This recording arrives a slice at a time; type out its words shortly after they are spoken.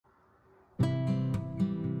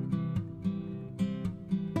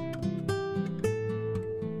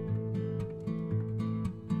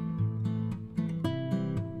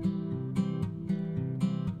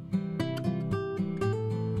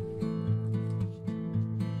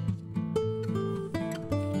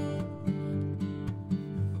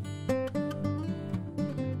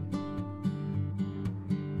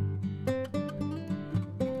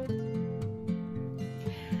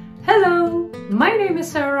My name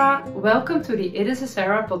is Sarah, welcome to the It is a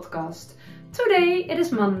Sarah podcast. Today it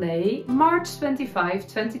is Monday, March 25,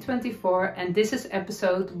 2024 and this is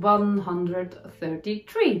episode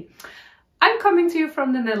 133. I'm coming to you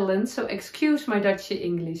from the Netherlands, so excuse my Dutchy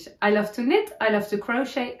English. I love to knit, I love to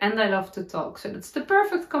crochet and I love to talk, so that's the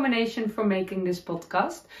perfect combination for making this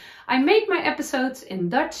podcast. I make my episodes in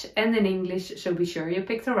Dutch and in English, so be sure you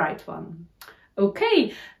pick the right one.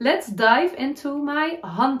 Okay, let's dive into my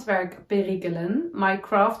handwerk perikelen, my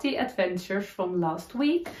crafty adventures from last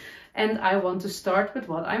week. And I want to start with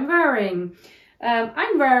what I'm wearing.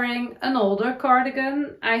 I'm wearing an older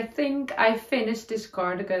cardigan. I think I finished this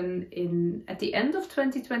cardigan at the end of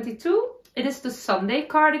 2022. It is the Sunday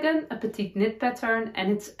cardigan, a petite knit pattern,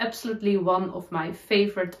 and it's absolutely one of my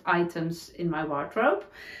favorite items in my wardrobe.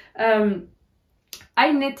 I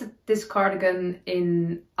knitted this cardigan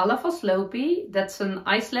in Lopi. That's an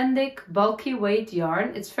Icelandic bulky weight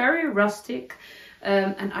yarn. It's very rustic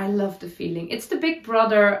and I love the feeling. It's the big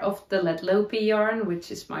brother of the Lopi yarn, which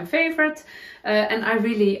is my favorite. And I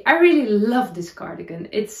really love this cardigan.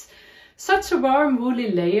 It's such a warm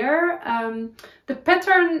woolly layer. The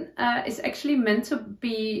pattern is actually meant to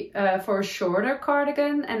be for a shorter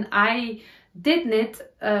cardigan, and I did knit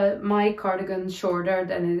my cardigan shorter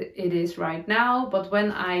than it is right now, but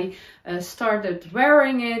when I started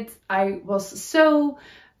wearing it, I was so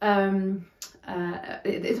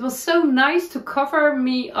it was so nice to cover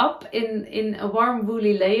me up in a warm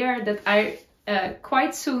woolly layer that I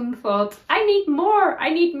quite soon thought, I need more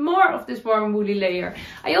of this warm woolly layer.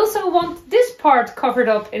 I also want this part covered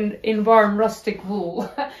up in warm rustic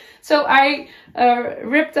wool. So I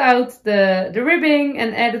ripped out the ribbing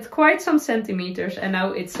and added quite some centimeters, and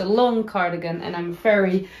now it's a long cardigan and I'm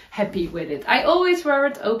very happy with it. I always wear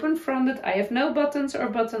it open fronted. I have no buttons or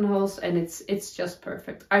buttonholes and it's just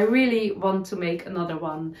perfect. I really want to make another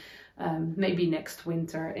one maybe next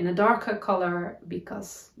winter in a darker color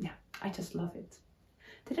because yeah, I just love it.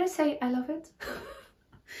 Did I say I love it?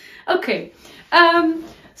 Okay,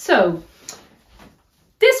 so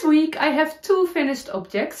this week I have two finished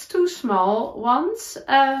objects, two small ones.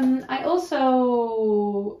 I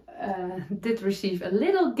also did receive a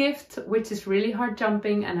little gift, which is really hard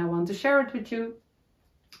jumping, and I want to share it with you.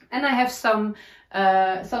 And I have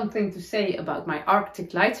something to say about my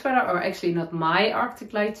Arctic light sweater, or actually not my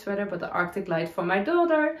Arctic light sweater, but the Arctic light for my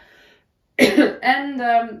daughter. And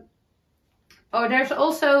there's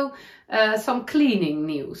also some cleaning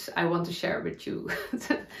news I want to share with you.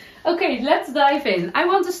 Okay, let's dive in. I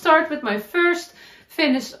want to start with my first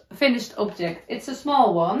finished object. It's a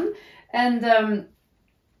small one, and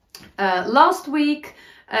last week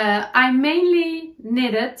I mainly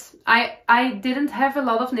knitted. I didn't have a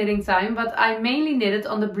lot of knitting time, but I mainly knitted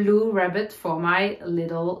on the blue rabbit for my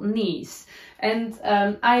little niece. And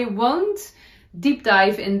I won't deep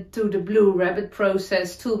dive into the blue rabbit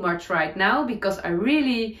process too much right now, because I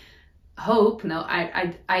really hope, no,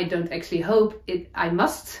 I don't actually hope it, I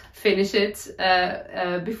must finish it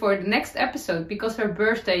before the next episode, because her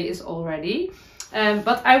birthday is already.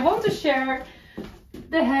 But I want to share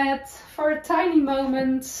the hat for a tiny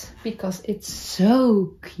moment because it's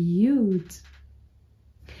so cute.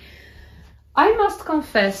 I must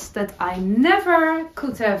confess that I never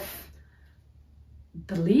could have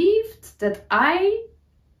believed that I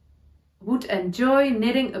would enjoy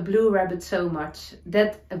knitting a blue rabbit so much,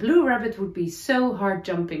 that a blue rabbit would be so hard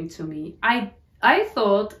jumping to me. I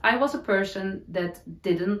thought I was a person that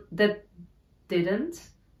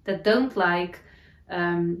don't like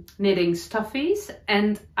knitting stuffies,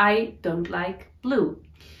 and I don't like blue.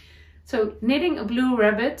 So knitting a blue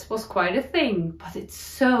rabbit was quite a thing, but it's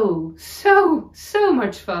so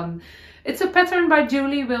much fun. It's a pattern by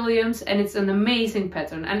Julie Williams and it's an amazing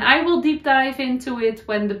pattern. And I will deep dive into it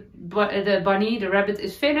when the rabbit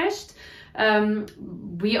is finished.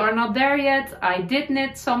 We are not there yet. I did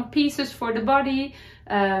knit some pieces for the body,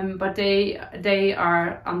 but they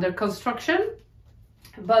are under construction.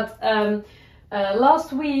 But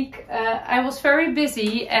last week I was very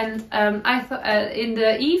busy, and I thought in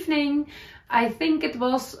the evening, I think it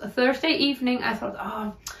was Thursday evening, I thought,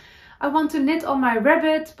 oh, I want to knit on my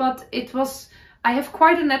rabbit, but I have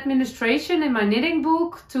quite an administration in my knitting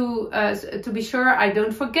book to be sure I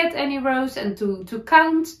don't forget any rows and to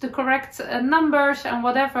count the correct numbers and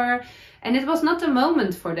whatever. And it was not the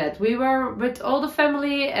moment for that. We were with all the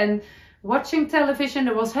family and watching television.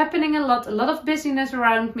 There was happening a lot of busyness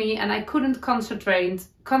around me, and I couldn't concentrate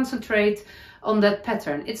on that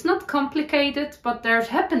pattern. It's not complicated, but there's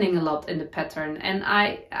happening a lot in the pattern, and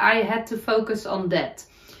I had to focus on that.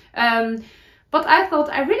 But I thought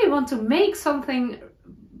I really want to make something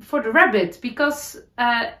for the rabbit, because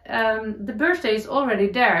the birthday is already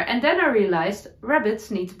there. And then I realized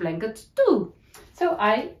rabbits need blankets too. So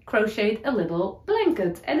I crocheted a little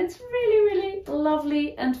blanket, and it's really, really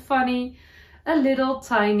lovely and funny. A little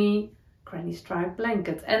tiny granny stripe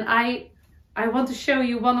blanket. And I want to show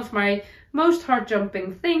you one of my most heart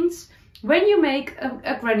jumping things. When you make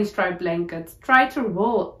a granny stripe blanket, try to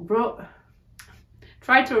roll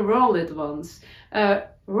it once.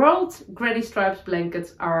 Rolled granny stripes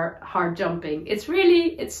blankets are heart jumping.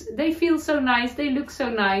 They feel so nice, they look so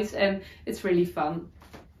nice, and it's really fun.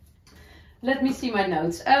 Let me see my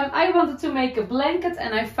notes. I wanted to make a blanket,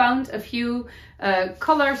 and I found a few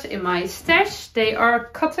colors in my stash. They are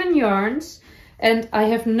cotton yarns, and I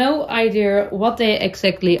have no idea what they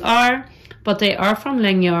exactly are, but they are from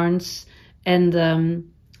Lang Yarns, and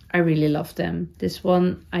I really love them. This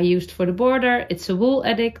one I used for the border. It's a Wool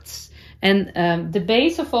Addicts, and the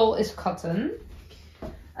base of all is cotton.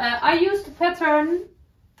 I used the pattern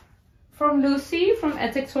from Lucy from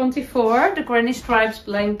Attic 24, the Granny Stripes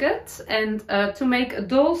blanket, and to make a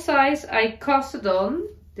doll size I cast it on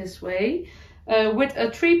this way with a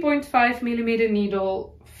 3.5mm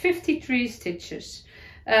needle, 53 stitches.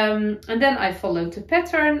 And then I followed the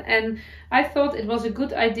pattern, and I thought it was a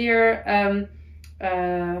good idea.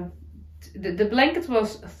 The blanket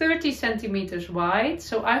was 30 centimeters wide,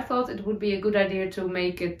 so I thought it would be a good idea to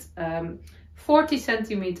make it 40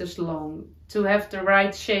 centimeters long, to have the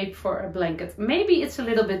right shape for a blanket. Maybe it's a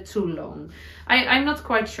little bit too long. I'm not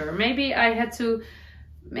quite sure. Maybe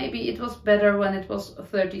it was better when it was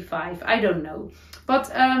 35. I don't know.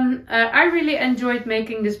 But I really enjoyed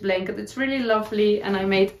making this blanket. It's really lovely, and I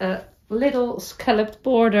made a little scalloped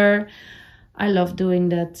border. I love doing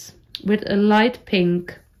that with a light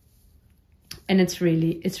pink, and it's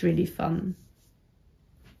really fun.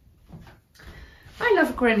 I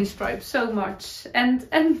love granny stripes so much, and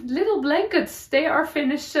little blankets, they are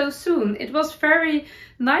finished so soon. It was very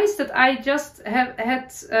nice that I just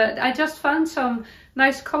I just found some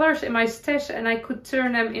nice colors in my stash, and I could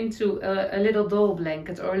turn them into a little doll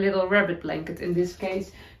blanket, or a little rabbit blanket in this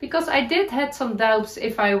case, because I did had some doubts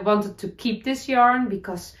if I wanted to keep this yarn,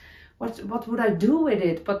 because what would I do with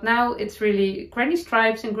it? But now it's really granny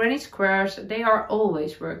stripes and granny squares. They are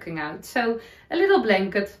always working out. So a little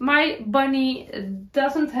blanket. My bunny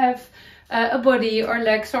doesn't have a body or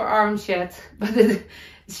legs or arms yet, but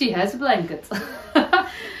she has a blanket.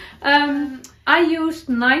 I used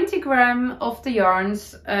 90 grams of the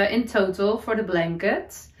yarns in total for the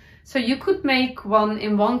blanket. So you could make one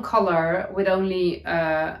in one color with only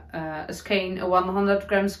a skein, a 100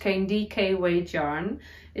 gram skein DK weight yarn.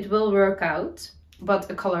 It will work out, but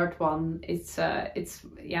a colored one, it's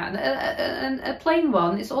yeah, a plain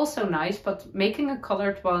one is also nice, but making a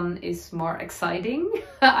colored one is more exciting,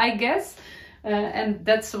 I guess. And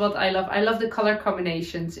that's what I love. I love the color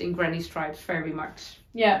combinations in granny stripes very much.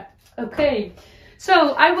 Yeah, okay.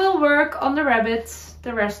 So I will work on the rabbits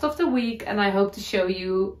the rest of the week, and I hope to show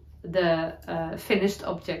you the finished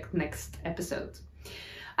object next episode.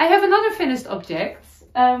 I have another finished object.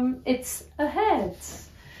 It's a hat.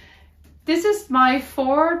 This is my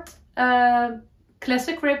fourth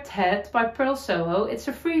classic ribbed hat by Purl Soho. It's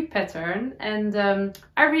a free pattern, and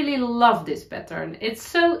I really love this pattern. It's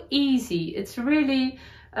so easy. It's really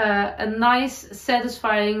a nice,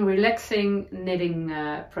 satisfying, relaxing knitting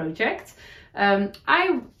project.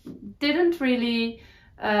 I didn't really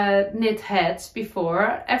knit hats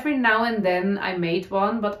before. Every now and then I made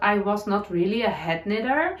one, but I was not really a hat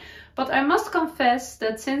knitter. But I must confess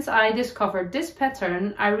that since I discovered this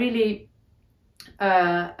pattern, I really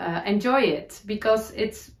enjoy it, because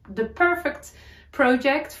it's the perfect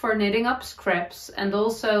project for knitting up scraps, and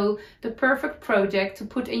also the perfect project to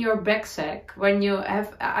put in your backpack when you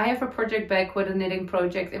have. I have a project bag with a knitting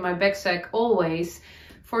project in my backpack always,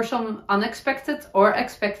 for some unexpected or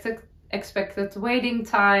expected waiting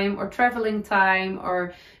time, or traveling time,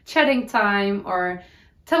 or chatting time, or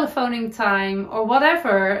telephoning time, or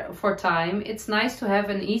whatever for time. It's nice to have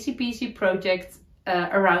an easy peasy project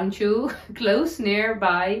around you, close,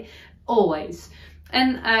 nearby, always.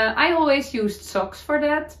 And I always used socks for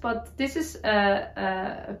that, but this is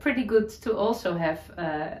pretty good to also have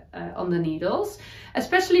on the needles,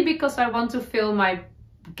 especially because I want to fill my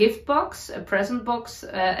gift box, a present box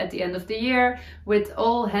at the end of the year, with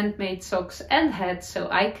all handmade socks and hats, so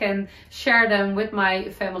I can share them with my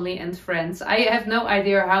family and friends. I have no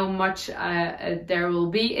idea how much there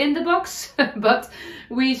will be in the box, but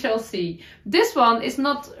we shall see. This one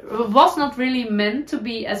was not really meant to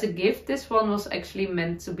be as a gift. This one was actually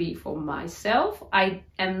meant to be for myself. I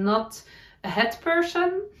am not a hat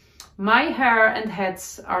person. My hair and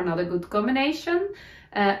hats are not a good combination.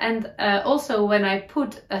 And also when I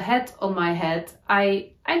put a hat on my head,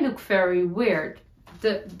 I look very weird.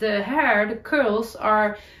 The hair, the curls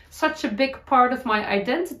are such a big part of my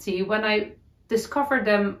identity. When I discover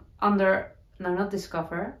them under, no, not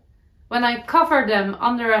discover, when I cover them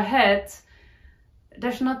under a hat,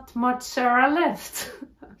 there's not much Sarah left.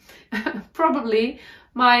 Probably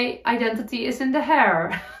my identity is in the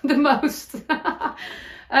hair the most.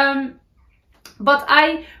 But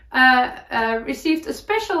I received a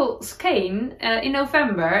special skein in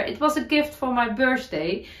November. It was a gift for my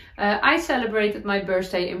birthday. I celebrated my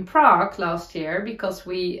birthday in Prague last year because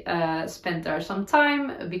we spent there some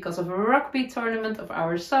time because of a rugby tournament of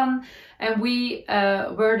our son, and we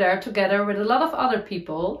were there together with a lot of other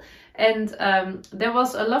people. And there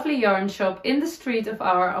was a lovely yarn shop in the street of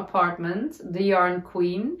our apartment, the Yarn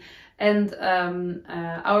Queen. And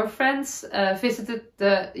our friends visited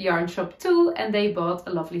the yarn shop too, and they bought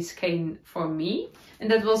a lovely skein for me. And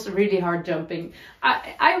that was really hard jumping.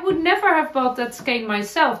 I would never have bought that skein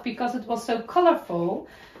myself because it was so colorful.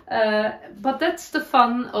 But that's the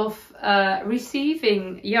fun of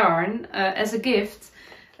receiving yarn as a gift.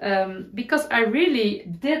 Because I really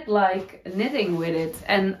did like knitting with it,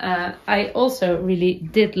 and I also really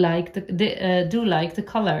did like do like the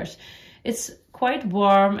colors. It's quite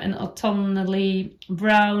warm and autumnally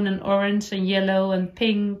brown and orange and yellow and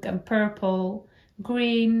pink and purple,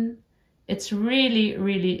 green. It's really,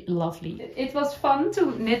 really lovely. It was fun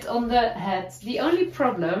to knit on the hat. The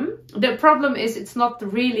problem is it's not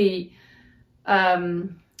really. I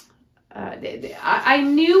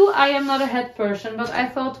knew I am not a hat person, but I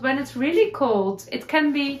thought when it's really cold, it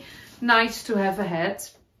can be nice to have a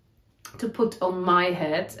hat to put on my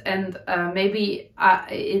head, and maybe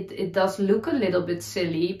it does look a little bit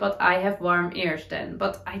silly, but I have warm ears then.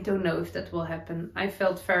 But I don't know if that will happen. I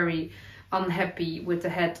felt very unhappy with the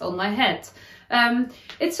hat on my head.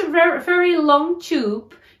 It's a very, very long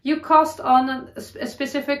tube. You cast on a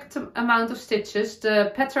specific amount of stitches.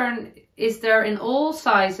 The pattern is there in all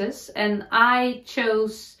sizes, and I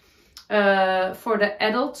chose for the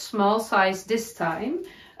adult small size this time.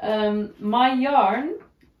 My yarn,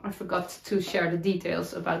 I forgot to share the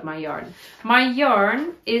details about my yarn. My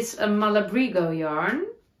yarn is a Malabrigo yarn,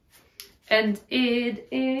 and it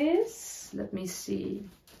is, let me see,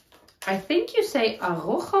 I think you say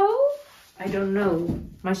arrojo? I don't know,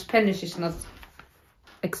 my Spanish is not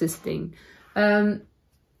existing. Arrojo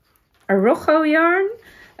yarn.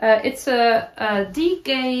 It's a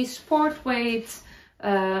DK sport weight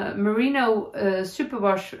merino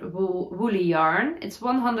superwash woolly yarn. It's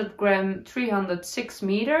 100 gram, 306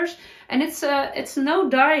 meters, and it's no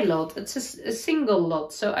dye lot. It's a single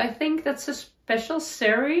lot. So I think that's a special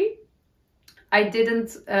seri. I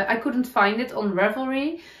couldn't find it on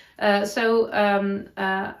Ravelry, so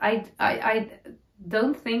I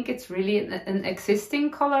don't think it's really an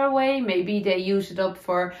existing colorway. Maybe they use it up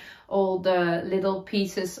for all the little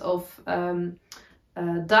pieces of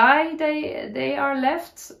dye they are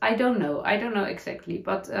left. I don't know exactly,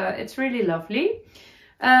 but it's really lovely.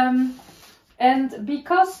 And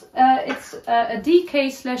because it's a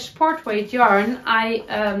DK / sport weight yarn,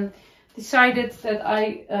 I decided that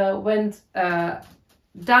I went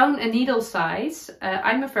down a needle size.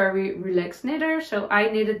 I'm a very relaxed knitter, so I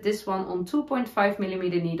knitted this one on 2.5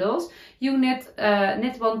 millimeter needles. You knit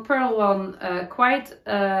one, purl one quite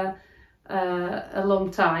a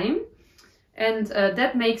long time, and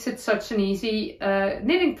that makes it such an easy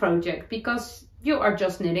knitting project because you are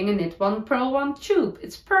just knitting a knit one, purl one tube.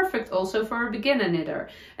 It's perfect also for a beginner knitter.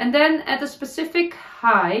 And then at a specific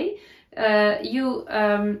high, you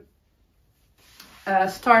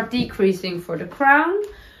start decreasing for the crown.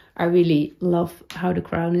 I really love how the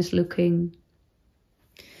crown is looking.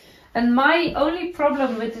 And my only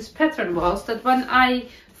problem with this pattern was that when I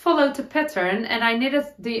followed the pattern and I knitted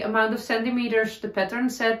the amount of centimeters the pattern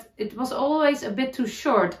said, it was always a bit too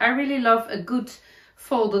short. I really love a good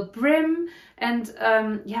folded brim, and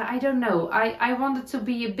yeah, I don't know, I wanted to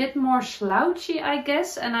be a bit more slouchy, I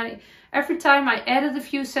guess, and every time I added a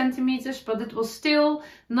few centimeters, but it was still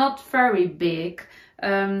not very big.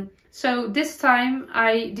 So this time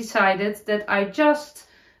I decided that I just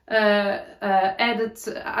I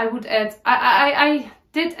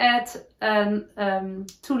did add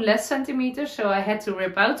 2 less centimeters, so I had to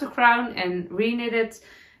rip out the crown and re-knit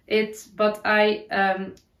it, but I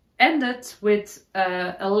ended with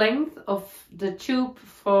a length of the tube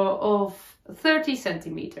of 30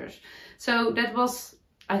 centimeters. So that was,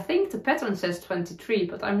 I think the pattern says 23,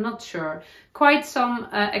 but I'm not sure. Quite some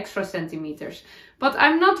extra centimeters. But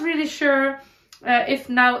I'm not really sure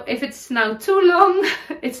if it's now too long,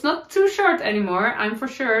 it's not too short anymore. I'm for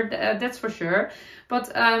sure, that's for sure.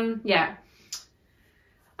 But yeah,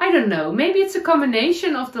 I don't know. Maybe it's a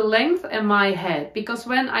combination of the length and my head, because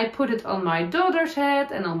when I put it on my daughter's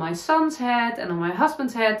head and on my son's head and on my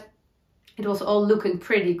husband's head, it was all looking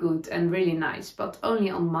pretty good and really nice, but only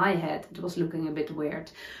on my head it was looking a bit weird.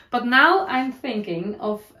 But now I'm thinking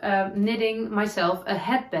of knitting myself a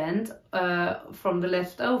headband from the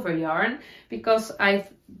leftover yarn, because I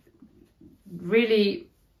really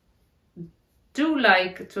do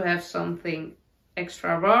like to have something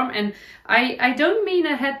extra warm. And I don't mean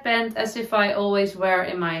a headband as if I always wear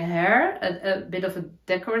in my hair, a bit of a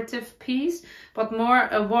decorative piece, but more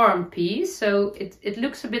a warm piece. So it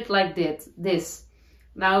looks a bit like this.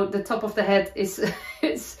 Now the top of the head is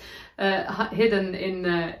hidden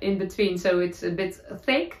in between, so it's a bit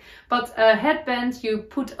thick. But a headband you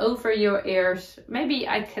put over your ears, maybe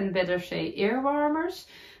I can better say ear warmers.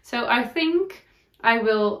 So I think I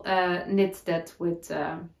will knit that with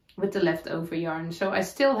the leftover yarn. So I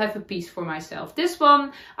still have a piece for myself. This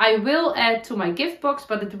one I will add to my gift box,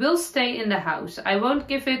 but it will stay in the house. I won't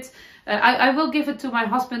give it, I will give it to my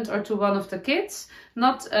husband or to one of the kids,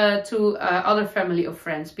 not to other family or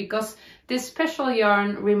friends, because this special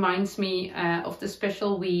yarn reminds me of the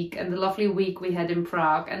special week and the lovely week we had in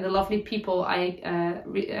Prague and the lovely people I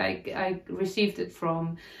received it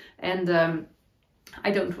from. And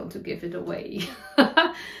I don't want to give it away.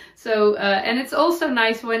 So, and it's also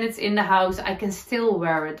nice when it's in the house. I can still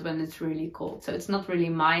wear it when it's really cold. So it's not really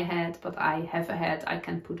my head, but I have a head I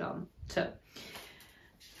can put on. So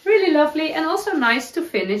really lovely, and also nice to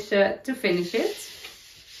finish it.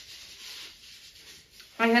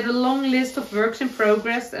 I had a long list of works in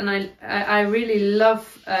progress, and I really love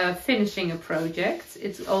finishing a project.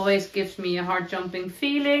 It always gives me a heart jumping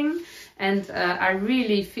feeling. And I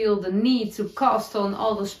really feel the need to cast on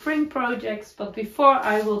all the spring projects. But before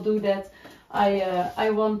I will do that,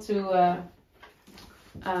 I want to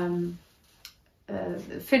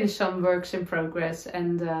finish some works in progress.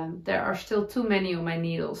 And there are still too many on my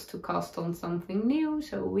needles to cast on something new.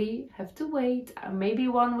 So we have to wait. Maybe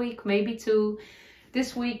 1 week, maybe 2.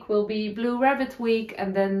 This week will be Blue Rabbit week.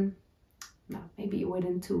 And then maybe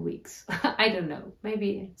within 2 weeks. I don't know.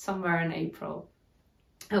 Maybe somewhere in April.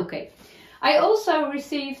 Okay, I also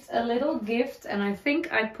received a little gift, and I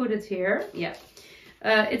think I put it here. Yeah,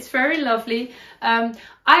 it's very lovely.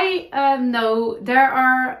 I know there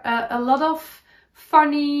are a lot of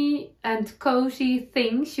funny and cozy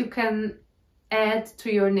things you can add to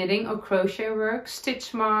your knitting or crochet work.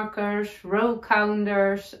 Stitch markers, row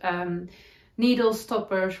counters, needle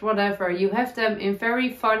stoppers, whatever. You have them in very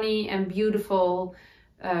funny and beautiful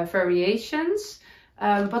variations.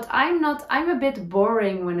 But I'm a bit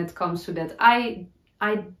boring when it comes to that. I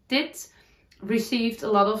did received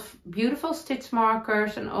a lot of beautiful stitch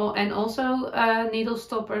markers and also needle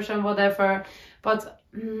stoppers and whatever. But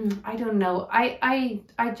I don't know. I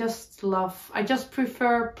just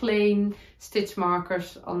prefer plain stitch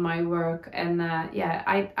markers on my work, and yeah,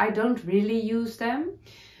 I don't really use them.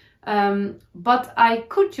 But I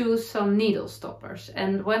could use some needle stoppers,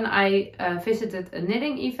 and when I visited a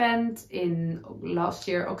knitting event in last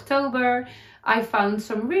year October, I found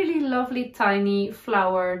some really lovely tiny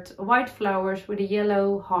flowered white flowers with a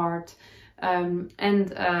yellow heart, and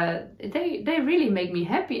they really make me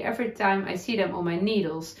happy every time I see them on my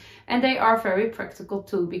needles. And they are very practical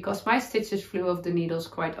too, because my stitches flew off the needles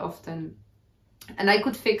quite often, and I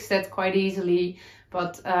could fix that quite easily.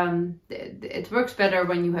 But it works better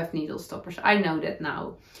when you have needle stoppers. I know that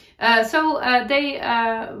now. So they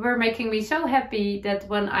were making me so happy that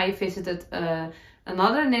when I visited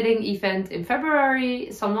another knitting event in February,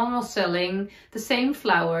 someone was selling the same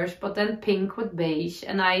flowers, but then pink with beige.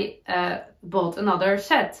 And I bought another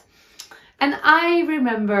set. And I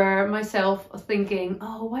remember myself thinking,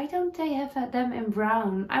 oh, why don't they have them in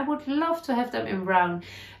brown? I would love to have them in brown.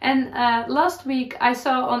 And last week I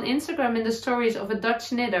saw on Instagram in the stories of a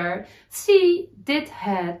Dutch knitter, she did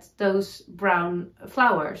had those brown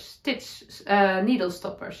flowers, stitch needle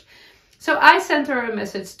stoppers. So I sent her a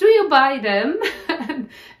message, do you buy them?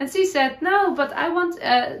 And she said, no, but I want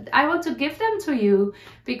to give them to you,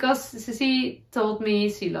 because she told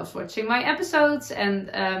me she loves watching my episodes,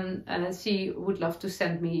 and she would love to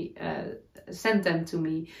send them to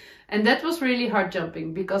me. And that was really heart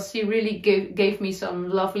jumping, because she really gave me some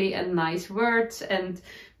lovely and nice words, and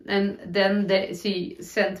then she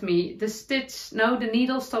sent me the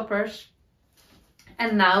needle stoppers.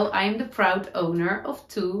 And now I'm the proud owner of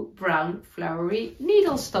 2 brown flowery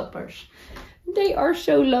needle stoppers. They are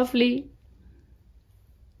so lovely.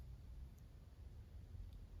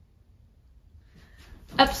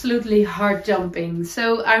 absolutely heart jumping.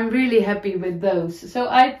 So I'm really happy with those. So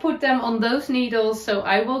I put them on those needles. So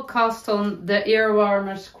I will cast on the ear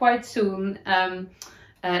warmers quite soon.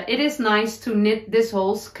 It is nice to knit this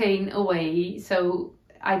whole skein away, so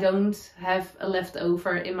I don't have a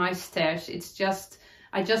leftover in my stash. It's just,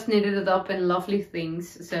 I just knitted it up in lovely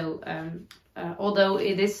things. So although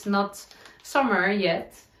it is not summer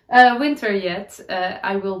yet, winter yet,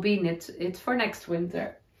 I will be knit it for next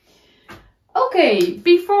winter. Okay,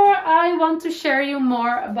 before I want to share you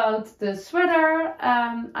more about the sweater,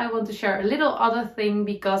 I want to share a little other thing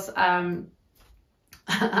because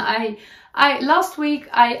last week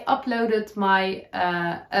I uploaded my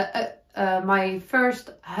my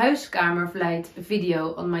first Huiskamervlijt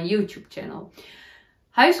video on my YouTube channel.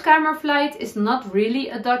 Huiskamervlijt is not really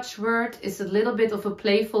a Dutch word. It's a little bit of a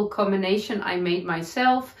playful combination I made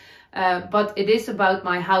myself, but it is about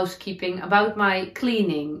my housekeeping, about my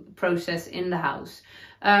cleaning process in the house.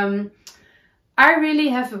 I really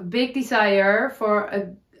have a big desire for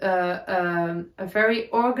a very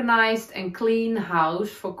organized and clean house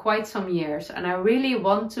for quite some years, and I really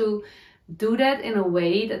want to do that in a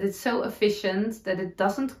way that it's so efficient that it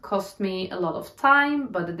doesn't cost me a lot of time,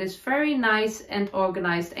 but it is very nice and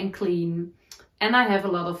organized and clean, and I have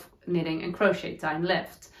a lot of knitting and crochet time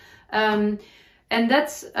left. And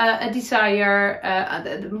that's a desire.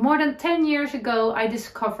 More than 10 years ago, I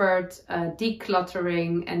discovered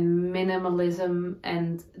decluttering and minimalism,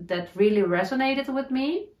 and that really resonated with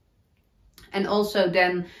me. And also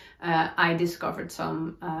then I discovered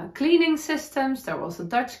some cleaning systems. There was a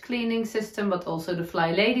Dutch cleaning system, but also the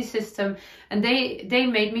Fly Lady system, and they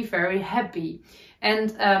made me very happy. And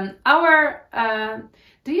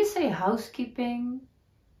do you say housekeeping?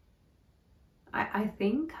 I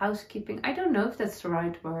think housekeeping. I don't know if that's the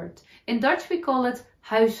right word. In Dutch we call it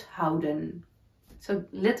huishouden. So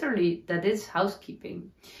literally that is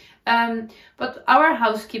housekeeping. But our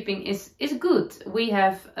housekeeping is good. We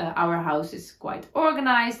have, our house is quite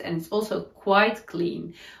organized and it's also quite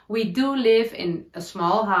clean. We do live in a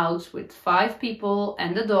small house with 5 people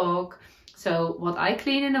and a dog. So what I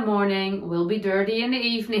clean in the morning will be dirty in the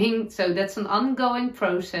evening. So that's an ongoing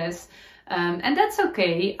process. And that's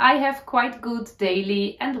okay. I have quite good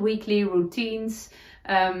daily and weekly routines.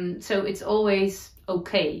 So it's always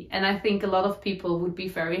okay. And I think a lot of people would be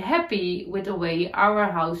very happy with the way our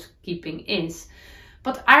housekeeping is.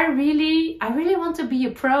 But I really want to be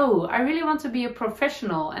a pro. I really want to be a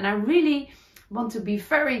professional, and I really want to be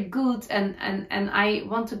very good, and I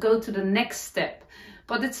want to go to the next step.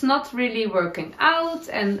 But it's not really working out,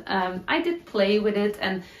 and I did play with it,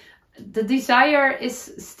 and the desire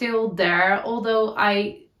is still there, although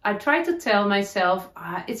I try to tell myself,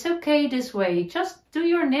 it's okay this way, just do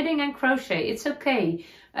your knitting and crochet, it's okay.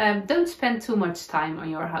 Don't spend too much time on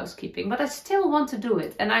your housekeeping, but I still want to do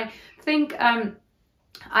it. And I think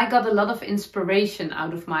I got a lot of inspiration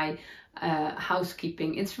out of my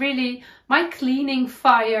housekeeping. It's really my cleaning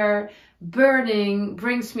fire burning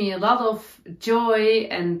brings me a lot of joy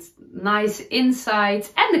and nice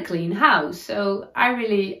insights and a clean house. So I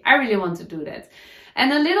really want to do that.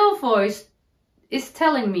 And a little voice is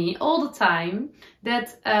telling me all the time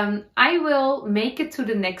that I will make it to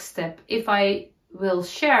the next step if I will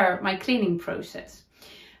share my cleaning process.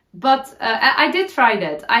 But I did try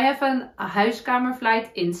that. I have a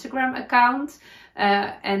Huiskamervlijt Instagram account.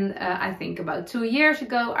 And I think about 2 years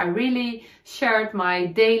ago, I really shared my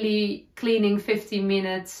daily cleaning 50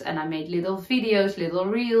 minutes, and I made little videos, little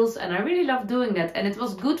reels, and I really love doing that. And it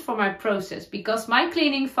was good for my process because my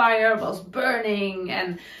cleaning fire was burning,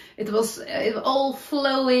 and it was all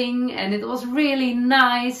flowing, and it was really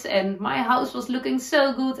nice, and my house was looking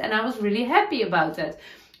so good, and I was really happy about that.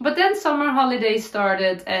 But then summer holidays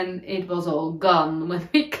started and it was all gone when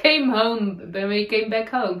we came back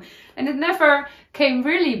home, and it never came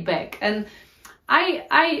really back. And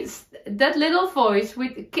that little voice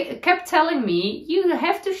kept telling me, you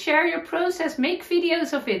have to share your process, make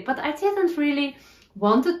videos of it. But I didn't really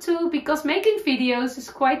wanted to, because making videos is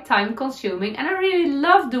quite time consuming and I really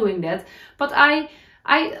love doing that. But I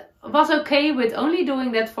was okay with only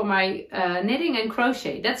doing that for my knitting and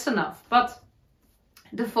crochet. That's enough. But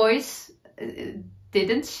the voice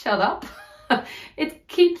didn't shut up. It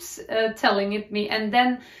keeps telling it me. And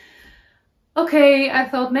then, okay, I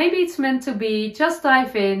thought maybe it's meant to be. Just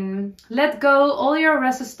dive in. Let go all your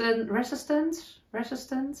resistance?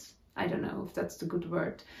 I don't know if that's the good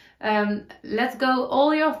word. Let go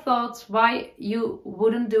all your thoughts why you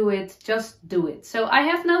wouldn't do it. Just do it. So I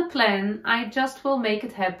have no plan. I just will make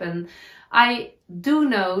it happen. I do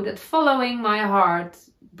know that following my heart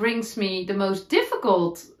brings me the most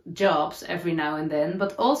difficult jobs every now and then,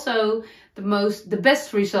 but also the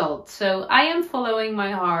best results. So I am following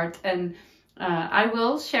my heart, and I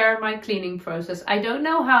will share my cleaning process. I don't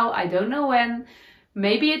know how, I don't know when.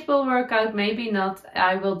 Maybe it will work out, maybe not.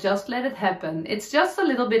 I will just let it happen. It's just a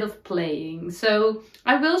little bit of playing. So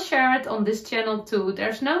I will share it on this channel too.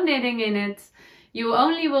 There's no knitting in it. You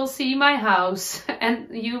only will see my house and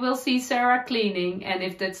you will see Sarah cleaning. And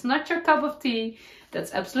if that's not your cup of tea,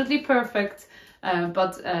 that's absolutely perfect.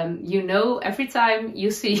 But you know, every time you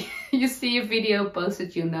see a video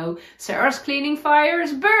posted, you know Sarah's cleaning fire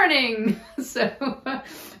is burning. So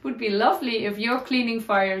it would be lovely if your cleaning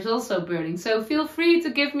fire is also burning. So feel free to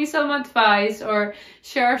give me some advice or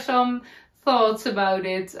share some thoughts about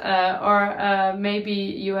it, or maybe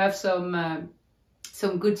you have some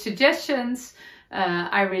good suggestions.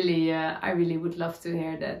 I really would love to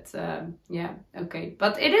hear that. Yeah, okay.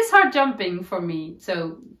 But it is hard jumping for me,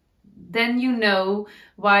 so then you know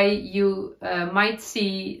why you might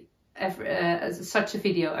see such a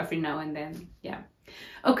video every now and then. Yeah.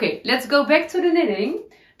 Okay, let's go back to the knitting.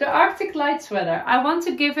 The Arctic light sweater. I want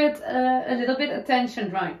to give it a little bit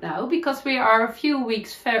attention right now because we are a few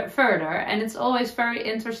weeks further, and it's always very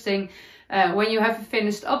interesting when you have a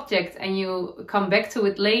finished object and you come back to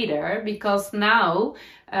it later, because now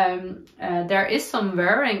there is some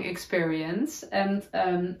wearing experience, and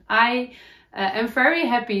I am very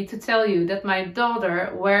happy to tell you that my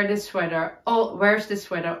daughter wears this sweater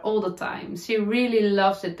all the time. She really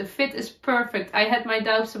loves it. The fit is perfect. I had my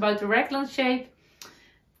doubts about the raglan shape.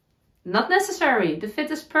 Not necessary. The fit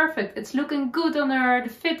is perfect. It's looking good on her. The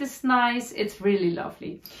fit is nice. It's really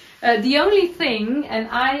lovely. The only thing, and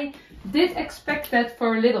I did expect that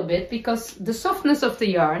for a little bit because the softness of the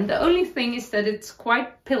yarn, the only thing is that it's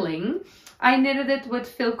quite pilling. I knitted it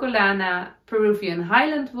with Vilcolana Peruvian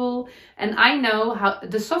Highland wool, and I know how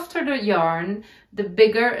the softer the yarn, the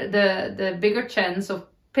bigger chance of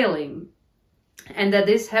pilling, and that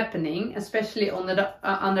is happening, especially under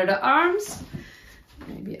the arms.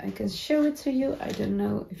 Maybe I can show it to you. I don't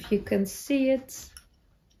know if you can see it.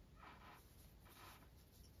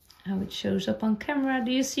 How it shows up on camera.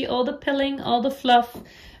 Do you see all the pilling, all the fluff?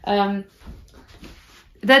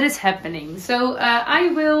 That is happening. So I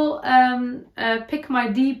will pick my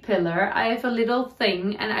D-pillar. I have a little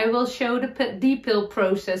thing, and I will show the D-pill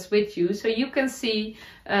process with you, so you can see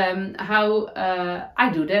how I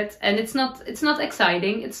do that. And it's not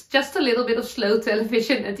exciting. It's just a little bit of slow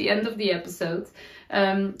television at the end of the episode.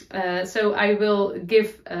 So I will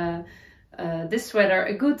give this sweater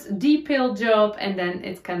a good D-pill job, and then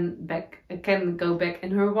it can go back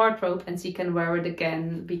in her wardrobe and she can wear it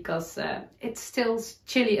again, because it's still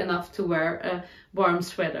chilly enough to wear a warm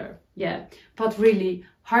sweater. Yeah, but really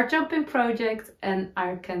hard jumping project, and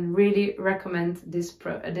I can really recommend this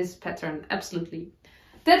pattern, absolutely.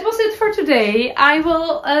 That was it for today. I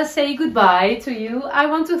will say goodbye to you. I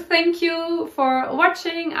want to thank you for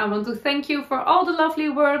watching. I want to thank you for all the lovely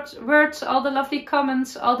words, all the lovely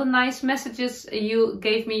comments, all the nice messages you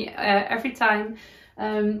gave me every time.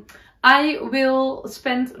 I will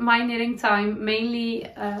spend my knitting time mainly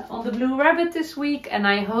on the Blue Rabbit this week, and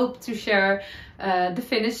I hope to share the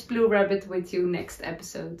finished Blue Rabbit with you next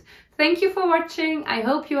episode. Thank you for watching. I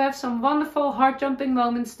hope you have some wonderful heart jumping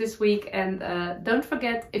moments this week, and don't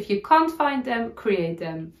forget, if you can't find them, create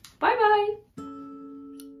them. Bye bye!